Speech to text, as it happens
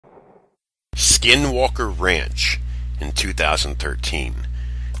Skinwalker Ranch in 2013.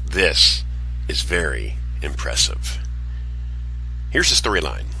 This is very impressive. Here's the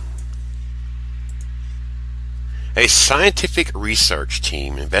storyline. A scientific research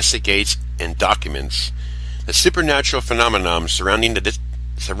team investigates and documents the supernatural phenomenon surrounding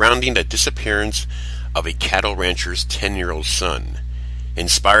the disappearance of a cattle rancher's 10-year-old son,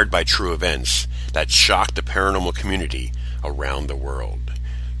 inspired by true events that shocked the paranormal community around the world.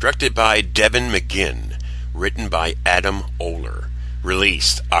 Directed by Devin McGinn, written by Adam Oler,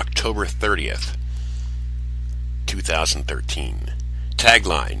 released October 30th, 2013.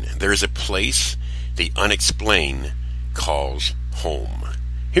 Tagline: there is a place the unexplained calls home.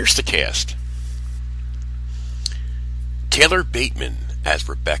 Here's the cast. Taylor Bateman as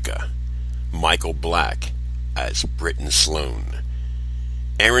Rebecca, Michael Black as Britton Sloan,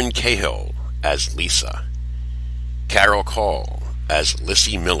 Aaron Cahill as Lisa, Carol Call as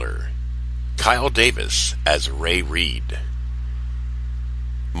Lissy Miller, Kyle Davis as Ray Reed,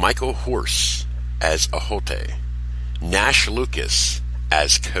 Michael Horse as Ahote, Nash Lucas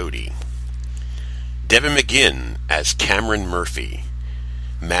as Cody, Devin McGinn as Cameron Murphy,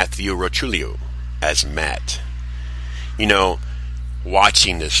 Matthew Rochulio as Matt. You know,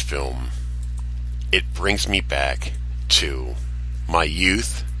 watching this film, it brings me back to my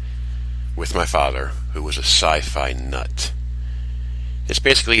youth with my father, who was a sci-fi nut. This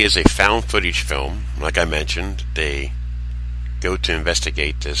basically is a found footage film. Like I mentioned, they go to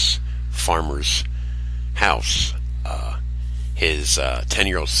investigate this farmer's house. His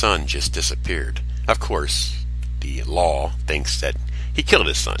 10-year-old son just disappeared. Of course, the law thinks that he killed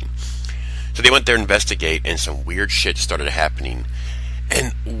his son. So they went there to investigate, and some weird shit started happening.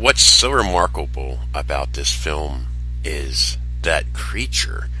 And what's so remarkable about this film is that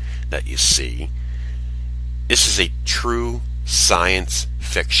creature that you see. This is a true science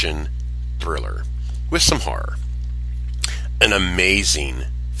fiction thriller with some horror. An amazing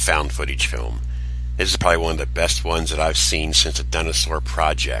found footage film. This is probably one of the best ones that I've seen since the Dinosaur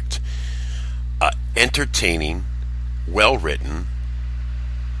Project. Entertaining, well written,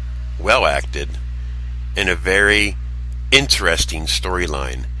 well acted, and a very interesting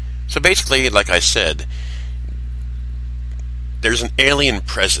storyline. So basically, like I said, there's an alien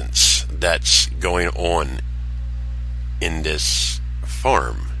presence that's going on in this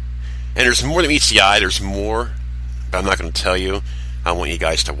farm. And there's more than meets the eye. There's more, but I'm not going to tell you. I want you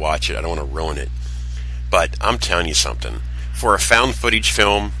guys to watch it. I don't want to ruin it. But I'm telling you something. For a found footage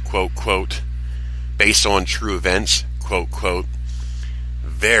film, quote, quote, based on true events, quote, quote,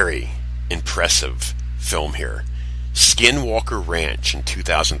 very impressive film here. Skinwalker Ranch in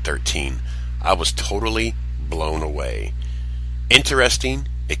 2013. I was totally blown away. Interesting.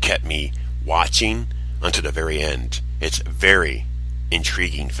 It kept me watching until the very end. It's a very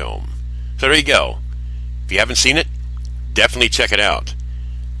intriguing film. So there you go. If you haven't seen it, definitely check it out.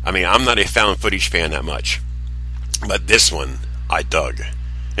 I mean, I'm not a found footage fan that much, but this one I dug.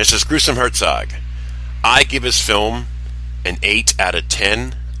 This is Gruesome Herzog. I give this film an 8 out of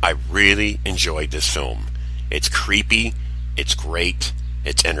 10. I really enjoyed this film. It's creepy, it's great,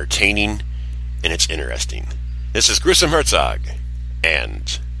 it's entertaining, and it's interesting. This is Gruesome Herzog,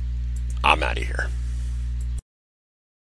 and I'm out of here.